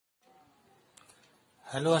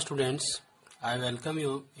Hello students, I welcome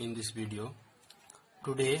you in this video.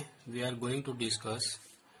 Today we are going to discuss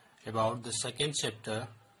about the second chapter,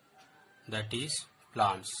 that is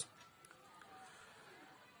plants.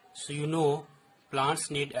 So you know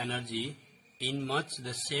plants need energy in much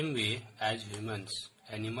the same way as humans,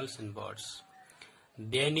 animals and birds.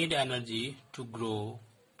 They need energy to grow,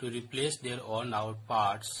 to replace their worn out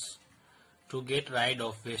parts, to get rid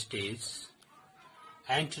of wastage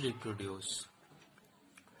and to reproduce.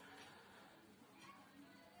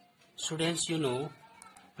 Students, you know,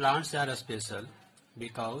 plants are special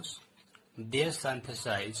because they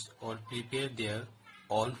synthesize or prepare their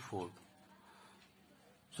own food.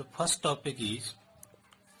 So first topic is,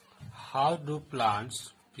 how do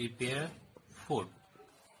plants prepare food?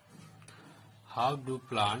 How do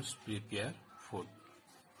plants prepare food?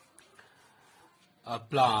 A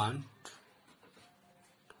plant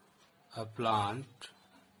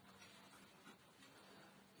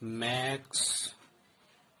makes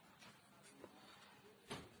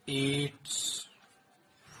its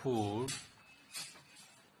food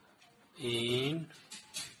in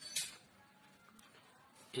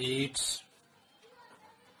its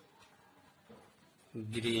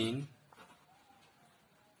green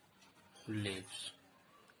leaves.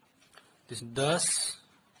 Thus,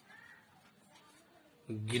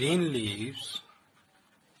 green leaves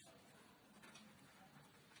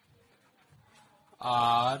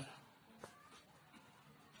are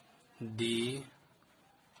the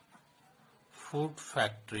food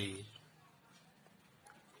factories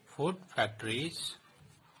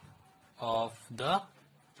of the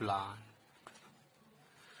plant.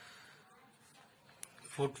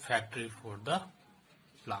 Food factory for the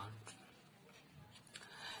plant.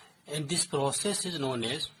 And this process is known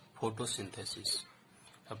as photosynthesis.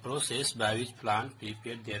 A process by which plants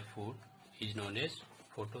prepare their food is known as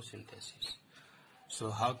photosynthesis.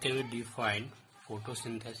 So how can we define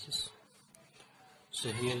photosynthesis?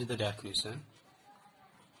 So here is the definition.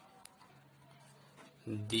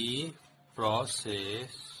 The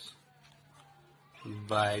process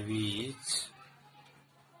by which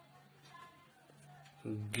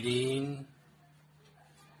green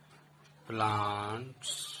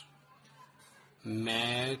plants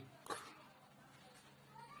make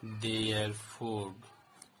their food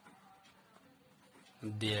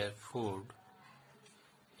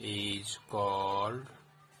is called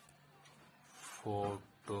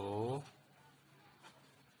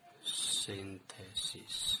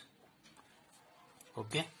photosynthesis.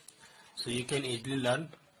 Okay, so you can easily learn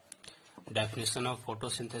definition of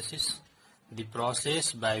photosynthesis. The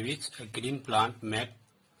process by which a green plant make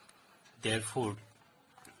their food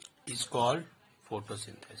is called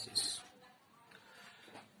photosynthesis.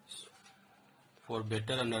 For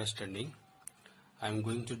better understanding, I am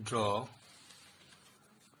going to draw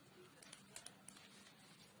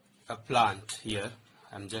a plant here.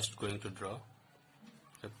 I am just going to draw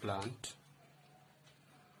a plant.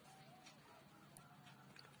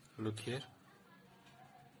 Look here.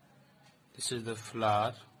 This is the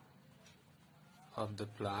flower of the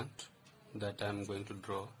plant that I am going to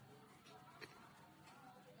draw.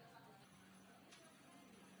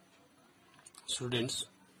 Students,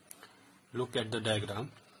 look at the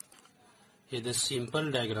diagram. Here is the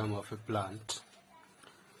simple diagram of a plant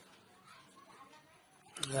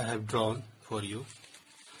I have drawn for you.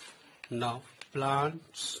 Now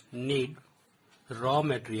plants need raw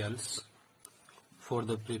materials for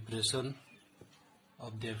the preparation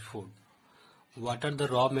of their food. What are the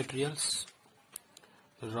raw materials?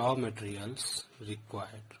 Raw materials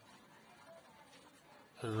required.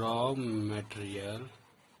 Raw material.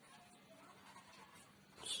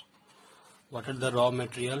 What are the raw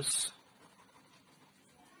materials?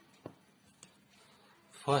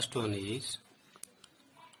 First one is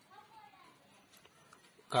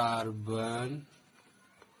carbon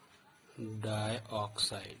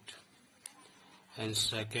dioxide and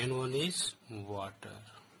second one is water.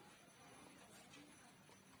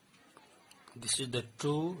 This is the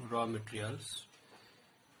two raw materials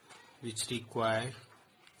which require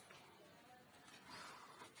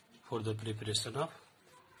for the preparation of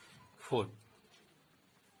food.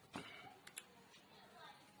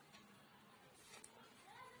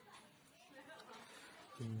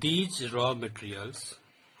 These raw materials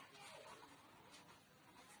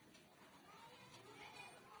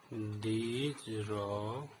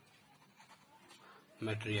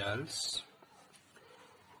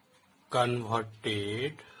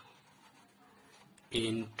converted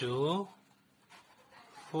into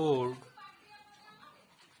food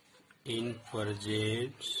in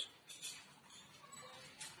presence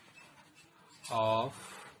of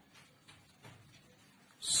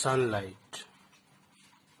sunlight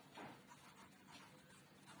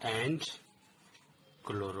and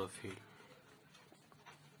chlorophyll.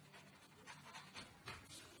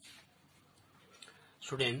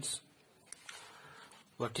 Students,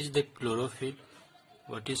 what is the chlorophyll?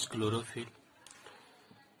 What is chlorophyll?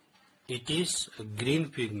 It is a green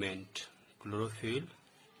pigment. Chlorophyll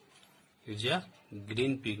is a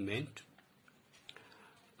green pigment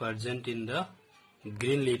present in the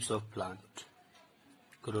green leaves of plant.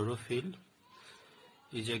 Chlorophyll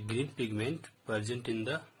is a green pigment present in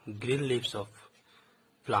the green leaves of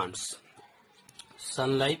plants.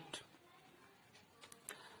 Sunlight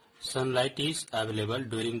is available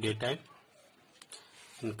during daytime.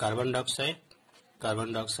 In carbon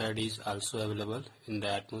dioxide is also available in the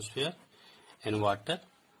atmosphere. And water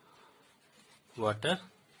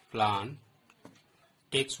plant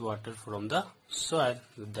takes water from the soil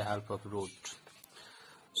with the help of root.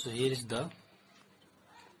 So here is the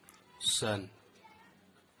sun.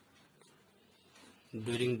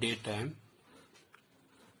 During daytime,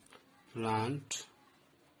 plant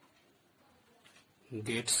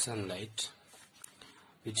gets sunlight,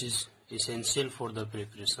 which is essential for the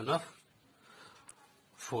preparation of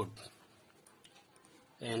food.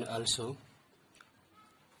 And also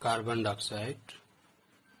carbon dioxide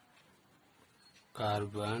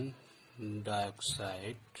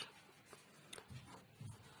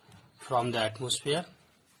from the atmosphere.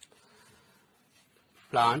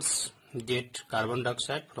 Plants get carbon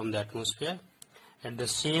dioxide from the atmosphere. At the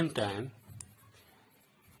same time,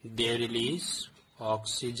 they release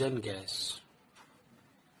oxygen gas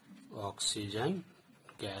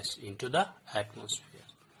into the atmosphere.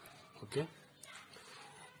 Okay,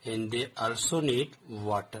 and they also need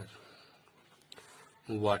water.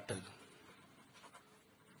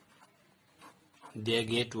 They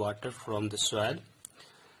get water from the soil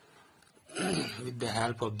with the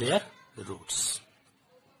help of their roots.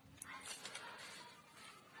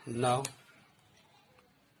 Now,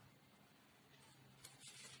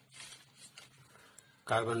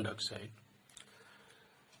 carbon dioxide.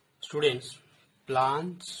 Students,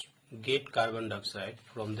 plants get carbon dioxide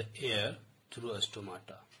from the air through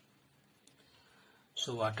stomata.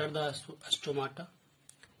 So what are the stomata?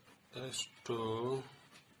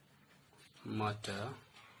 Stomata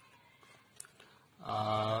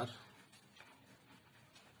are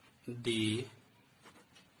the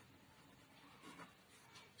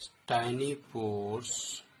tiny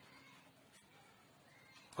pores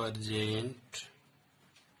present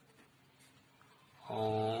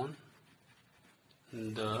on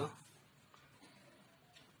the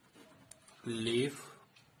leaf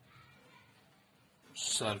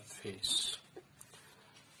surface.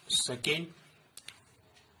 Second,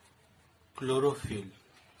 chlorophyll.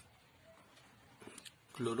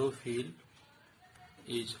 Chlorophyll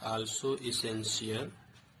is also essential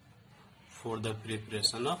for the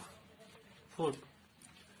preparation of food.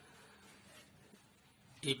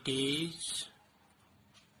 It is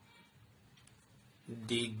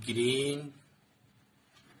the green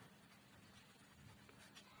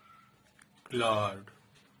cloud.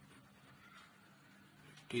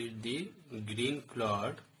 It is the green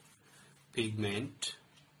cloud pigment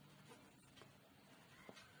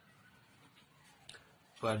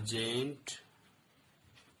present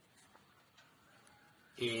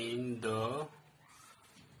in the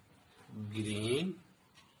green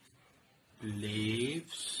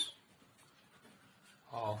leaves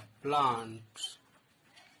of plants.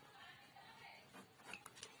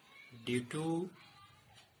 Due to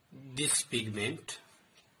this pigment,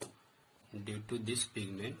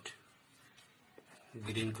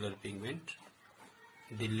 green color pigment,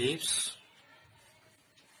 the leaves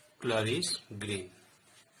color is green.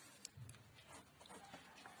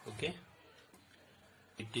 Okay,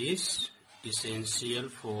 it is essential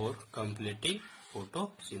for completing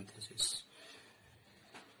photosynthesis.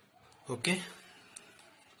 Okay,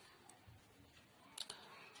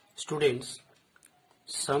 students,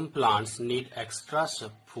 some plants need extra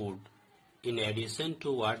food in addition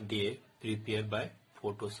to what they prepare by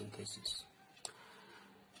photosynthesis.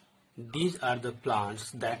 These are the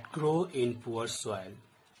plants that grow in poor soil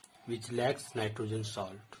which lacks nitrogen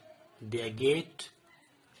salt. They get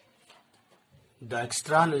the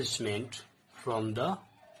extra nourishment from the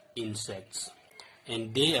insects,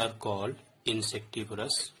 and they are called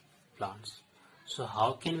insectivorous plants. So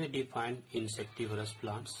how can we define insectivorous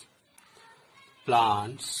plants?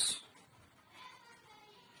 Plants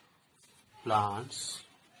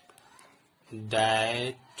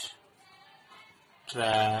that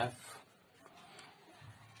trap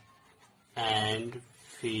and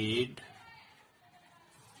feed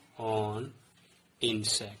on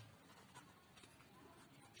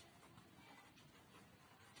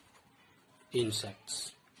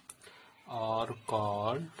Insects are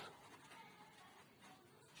called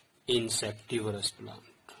insectivorous plant.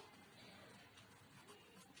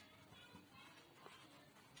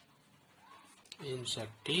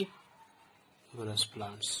 Insectivorous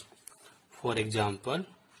plants. For example,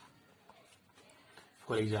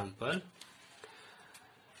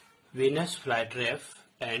 Venus flytrap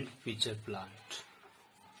and pitcher plant.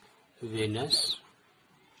 Venus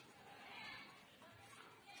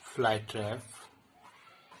flytrap,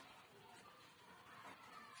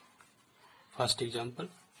 first example,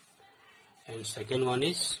 and second one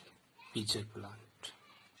is pitcher plant.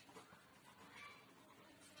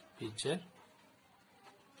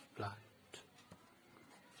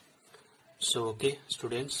 So okay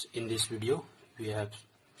students, in this video we have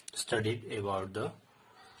studied about the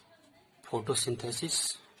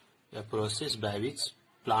photosynthesis, a process by which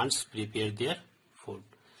plants prepare their food,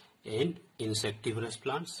 and insectivorous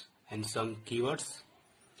plants, and some keywords,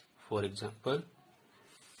 for example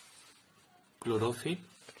chlorophyll,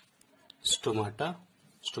 stomata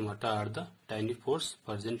are the tiny pores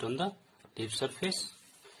present on the leaf surface.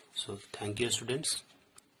 So thank you students.